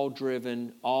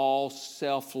 all-driven,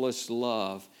 all-selfless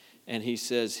love. And he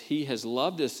says he has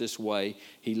loved us this way.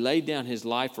 He laid down his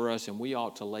life for us, and we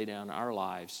ought to lay down our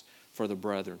lives for the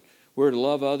brethren. We're to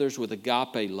love others with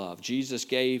agape love. Jesus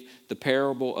gave the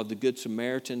parable of the Good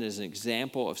Samaritan as an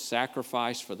example of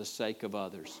sacrifice for the sake of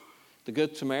others. The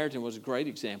Good Samaritan was a great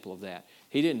example of that.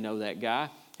 He didn't know that guy.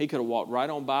 He could have walked right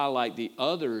on by like the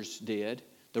others did.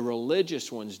 The religious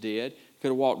ones did. Could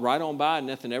have walked right on by and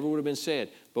nothing ever would have been said.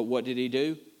 But what did he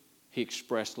do? He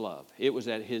expressed love. It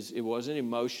wasn't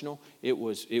emotional. It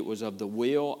was of the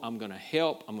will. I'm going to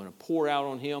help. I'm going to pour out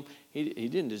on him. He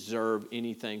didn't deserve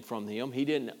anything from him. He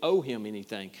didn't owe him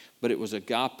anything. But it was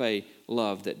agape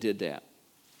love that did that.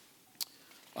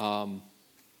 1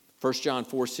 John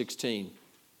 4:16.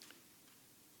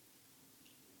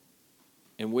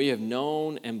 And we have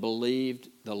known and believed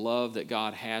the love that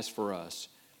God has for us.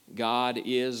 God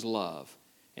is love.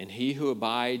 And he who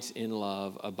abides in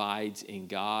love abides in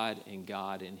God, and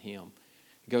God in him.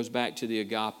 It goes back to the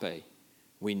agape.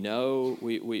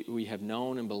 We have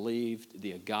known and believed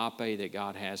the agape that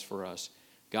God has for us.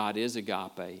 God is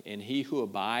agape, and he who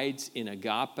abides in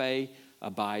agape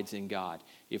abides in God.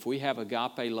 If we have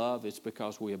agape love, it's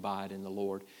because we abide in the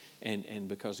Lord and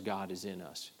because God is in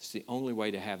us. It's the only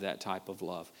way to have that type of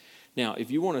love. Now,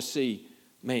 if you want to see,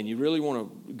 man, you really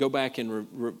want to go back and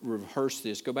rehearse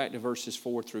this. Go back to verses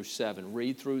 4 through 7.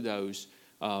 Read through those.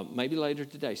 Maybe later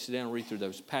today, sit down and read through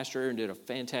those. Pastor Aaron did a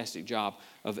fantastic job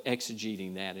of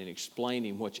exegeting that and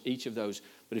explaining what each of those.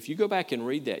 But if you go back and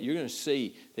read that, you're going to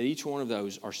see that each one of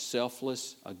those are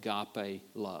selfless agape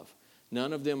love.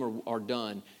 None of them are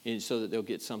done so that they'll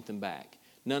get something back.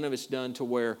 None of it's done to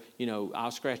where,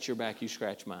 I'll scratch your back, you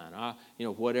scratch mine.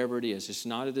 Whatever it is. It's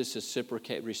not this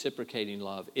reciprocating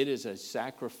love. It is a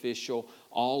sacrificial,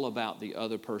 all about the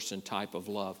other person type of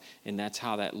love. And that's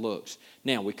how that looks.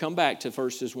 Now, we come back to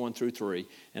verses 1 through 3.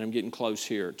 And I'm getting close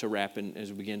here to wrapping as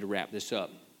we begin to wrap this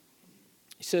up.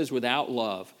 He says, without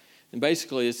love. And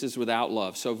basically, this is without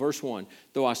love. So verse 1,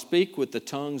 though I speak with the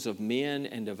tongues of men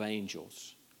and of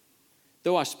angels.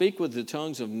 Though I speak with the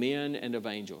tongues of men and of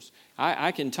angels.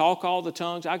 I can talk all the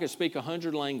tongues. I could speak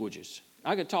 100 languages.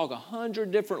 I could talk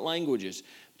 100 different languages.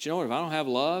 But you know what? If I don't have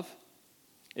love,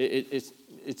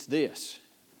 it's this.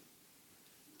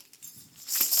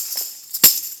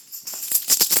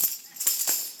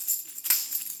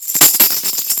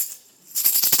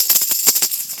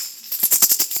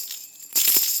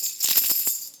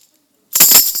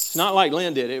 It's not like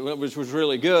Lynn did it, which was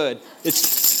really good.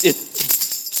 It's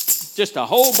just a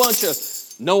whole bunch of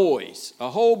noise, a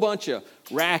whole bunch of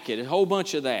racket, a whole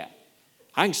bunch of that.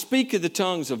 I can speak of the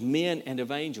tongues of men and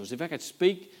of angels. If I could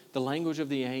speak the language of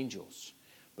the angels,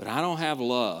 but I don't have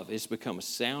love, it's become a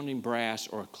sounding brass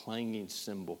or a clanging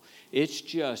cymbal. It's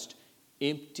just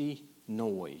empty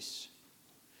noise.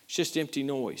 It's just empty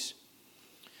noise.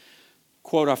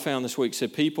 Quote I found this week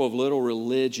said, people of little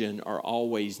religion are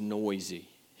always noisy.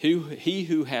 He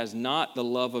who has not the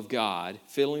love of God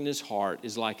filling his heart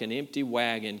is like an empty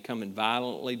wagon coming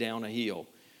violently down a hill.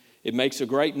 It makes a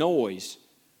great noise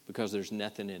because there's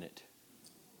nothing in it.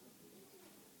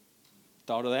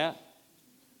 Thought of that?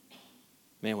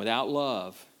 Man, without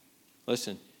love,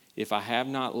 listen, if I have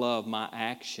not love, my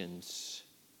actions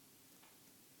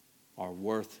are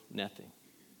worth nothing.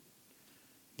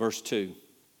 Verse 2,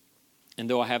 and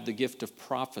though I have the gift of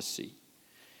prophecy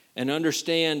and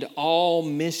understand all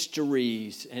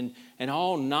mysteries and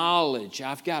all knowledge,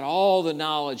 I've got all the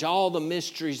knowledge, all the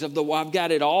mysteries of I've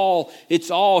got it all.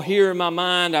 It's all here in my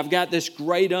mind. I've got this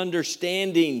great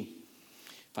understanding.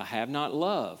 If I have not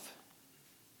love,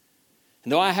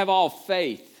 and though I have all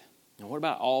faith, now what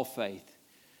about all faith?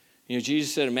 You know,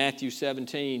 Jesus said in Matthew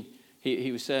 17,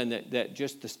 he was saying that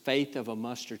just the faith of a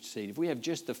mustard seed. If we have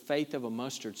just the faith of a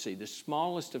mustard seed, the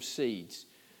smallest of seeds,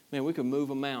 man, we could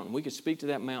move a mountain. We could speak to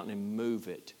that mountain and move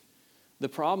it. The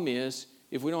problem is,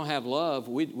 if we don't have love,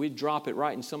 we'd drop it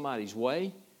right in somebody's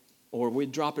way, or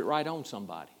we'd drop it right on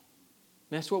somebody.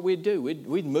 And that's what we'd do.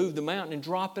 We'd move the mountain and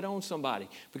drop it on somebody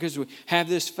because we have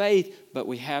this faith, but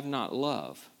we have not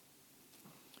love.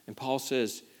 And Paul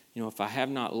says, you know, if I have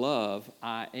not love,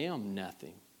 I am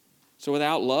nothing. So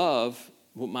without love,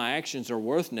 my actions are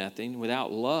worth nothing.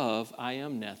 Without love, I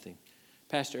am nothing.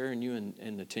 Pastor Aaron, you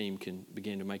and the team can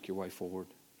begin to make your way forward.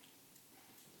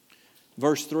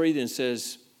 Verse 3 then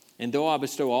says, and though I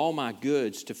bestow all my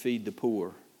goods to feed the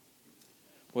poor.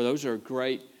 Well, those are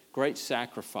great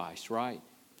sacrifice, right?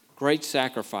 Great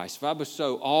sacrifice. If I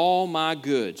bestow all my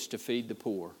goods to feed the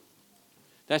poor.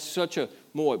 That's such a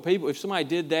more people. If somebody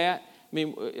did that, I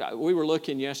mean, we were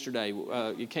looking yesterday.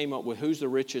 You came up with who's the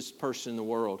richest person in the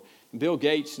world. Bill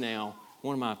Gates now,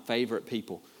 one of my favorite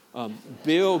people.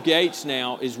 Bill Gates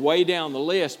now is way down the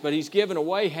list, but he's given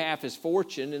away half his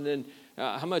fortune. And then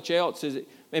how much else is it?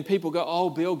 And people go, oh,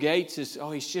 Bill Gates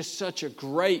he's just such a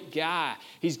great guy.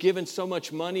 He's given so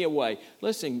much money away.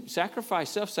 Listen,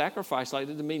 self-sacrifice like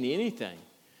that doesn't mean anything.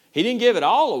 He didn't give it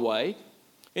all away.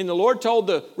 And the Lord told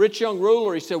the rich young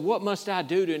ruler, he said, what must I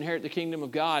do to inherit the kingdom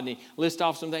of God? And he lists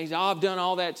off some things. Oh, I've done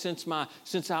all that since my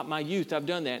youth. I've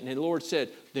done that. And the Lord said,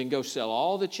 then go sell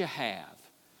all that you have.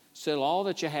 Sell all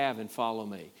that you have and follow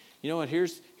me. You know what?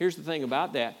 Here's the thing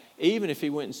about that. Even if he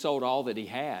went and sold all that he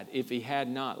had, if he had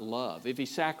not love, if he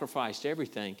sacrificed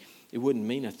everything, it wouldn't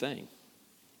mean a thing.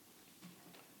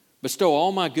 Bestow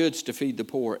all my goods to feed the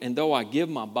poor, and though I give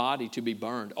my body to be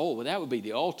burned. Oh, well, that would be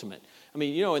the ultimate. I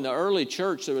mean, you know, in the early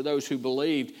church, there were those who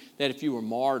believed that if you were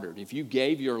martyred, if you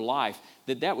gave your life,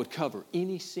 that would cover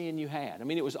any sin you had. I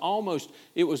mean, it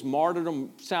was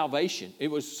martyrdom salvation.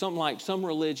 It was something like some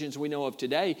religions we know of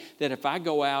today, that if I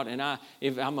go out and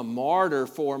if I'm a martyr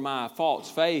for my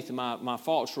false faith and my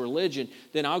false religion,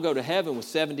 then I'll go to heaven with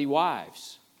 70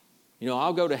 wives. You know,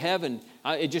 I'll go to heaven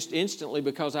just instantly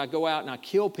because I go out and I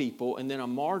kill people and then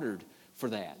I'm martyred for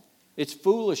that. It's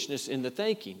foolishness in the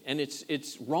thinking, and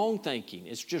it's wrong thinking.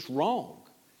 It's just wrong.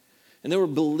 And there were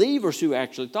believers who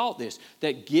actually thought this,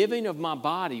 that giving of my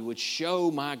body would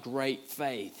show my great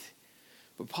faith.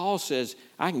 But Paul says,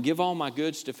 I can give all my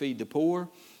goods to feed the poor.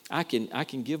 I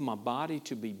can give my body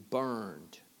to be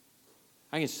burned.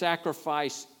 I can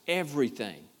sacrifice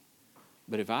everything.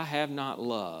 But if I have not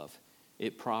love,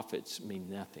 it profits me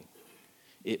nothing.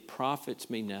 It profits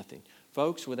me nothing.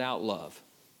 Folks, without love,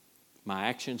 my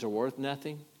actions are worth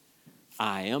nothing.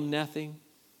 I am nothing.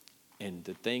 And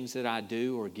the things that I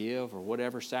do or give or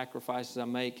whatever sacrifices I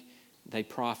make, they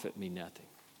profit me nothing.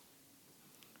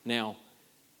 Now,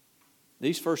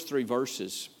 these first 3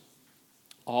 verses,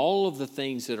 all of the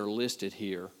things that are listed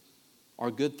here are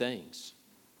good things.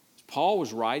 Paul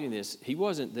was writing this.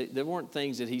 There weren't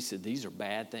things that he said, these are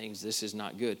bad things, this is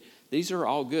not good. These are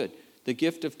all good. The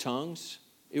gift of tongues,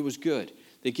 it was good.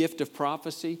 The gift of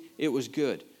prophecy, it was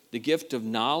good. The gift of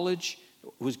knowledge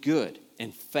was good.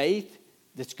 And faith,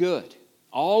 that's good.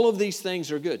 All of these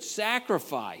things are good.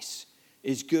 Sacrifice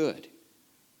is good.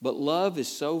 But love is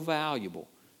so valuable,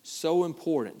 so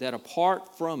important, that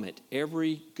apart from it,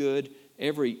 every good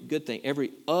thing,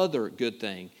 every other good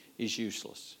thing is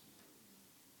useless.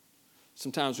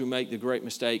 Sometimes we make the great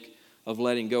mistake of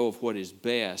letting go of what is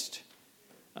best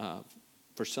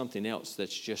for for something else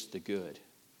that's just the good.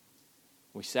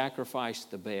 We sacrifice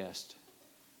the best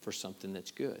for something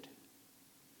that's good.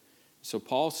 So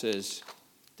Paul says,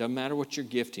 doesn't matter what your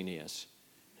gifting is.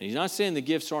 And he's not saying the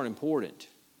gifts aren't important.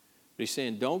 But he's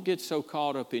saying, don't get so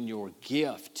caught up in your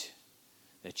gift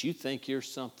that you think you're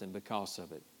something because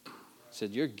of it. He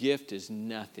said, your gift is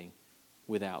nothing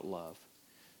without love.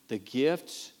 The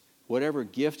gifts, whatever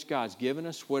gifts God's given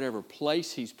us, whatever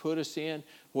place He's put us in,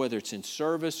 whether it's in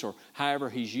service or however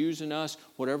He's using us,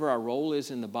 whatever our role is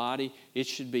in the body, it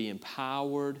should be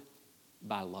empowered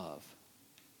by love.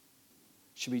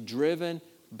 It should be driven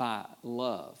by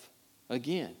love.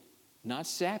 Again, not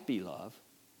sappy love,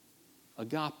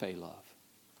 agape love.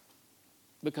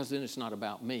 Because then it's not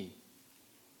about me,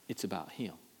 it's about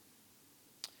Him.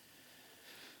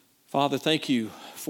 Father, thank you for